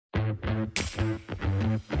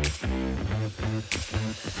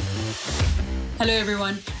Hello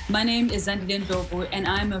everyone, my name is Zandile and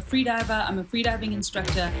I'm a freediver, I'm a freediving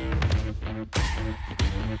instructor.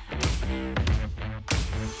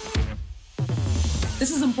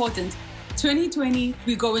 This is important. 2020,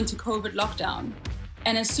 we go into COVID lockdown.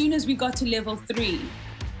 And as soon as we got to level 3,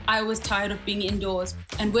 I was tired of being indoors.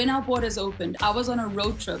 And when our borders opened, I was on a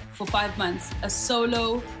road trip for 5 months, a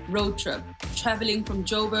solo road trip, traveling from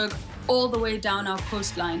Joburg all the way down our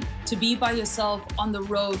coastline to be by yourself on the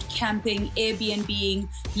road, camping, Airbnbing,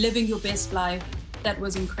 living your best life. That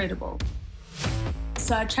was incredible.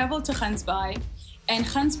 So I traveled to Zandile, and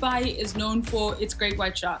Zandile is known for its great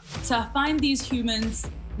white shark. So I find these humans,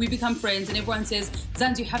 we become friends, and everyone says,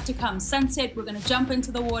 Zandi, you have to come. Sunset, we're gonna jump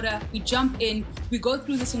into the water. We jump in, we go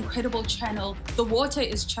through this incredible channel. The water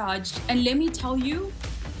is charged. And let me tell you,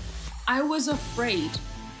 I was afraid,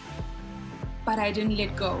 but I didn't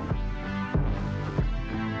let go.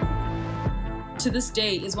 To this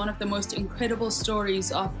day is one of the most incredible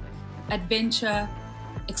stories of adventure,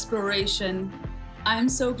 exploration. I'm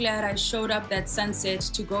so glad I showed up that sunset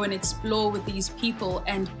to go and explore with these people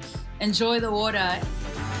and enjoy the water.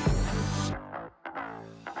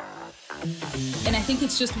 And I think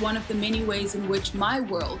it's just one of the many ways in which my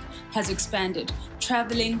world has expanded.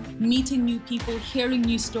 Traveling, meeting new people, hearing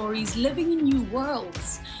new stories, living in new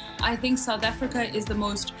worlds. I think South Africa is the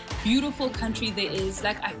most beautiful country there is.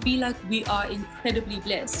 Like, I feel like we are incredibly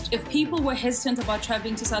blessed. If people were hesitant about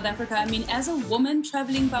traveling to South Africa, I mean, as a woman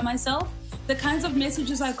traveling by myself, the kinds of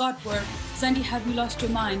messages I got were, Zandi, have you lost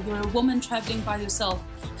your mind? You're a woman traveling by yourself.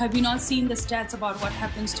 Have you not seen the stats about what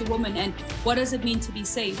happens to women and what does it mean to be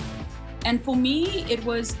safe? And for me, it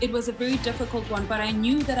was a very difficult one, but I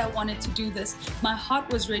knew that I wanted to do this. My heart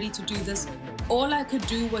was ready to do this. All I could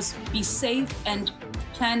do was be safe and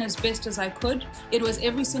plan as best as I could. It was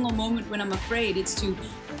every single moment when I'm afraid, it's to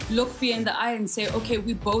look fear in the eye and say, okay,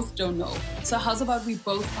 we both don't know. So how's about we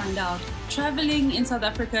both find out? Traveling in South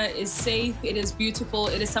Africa is safe, it is beautiful,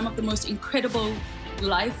 it is some of the most incredible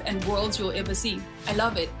life and worlds you'll ever see. I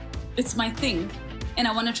love it. It's my thing. And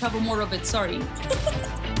I want to travel more of it, sorry.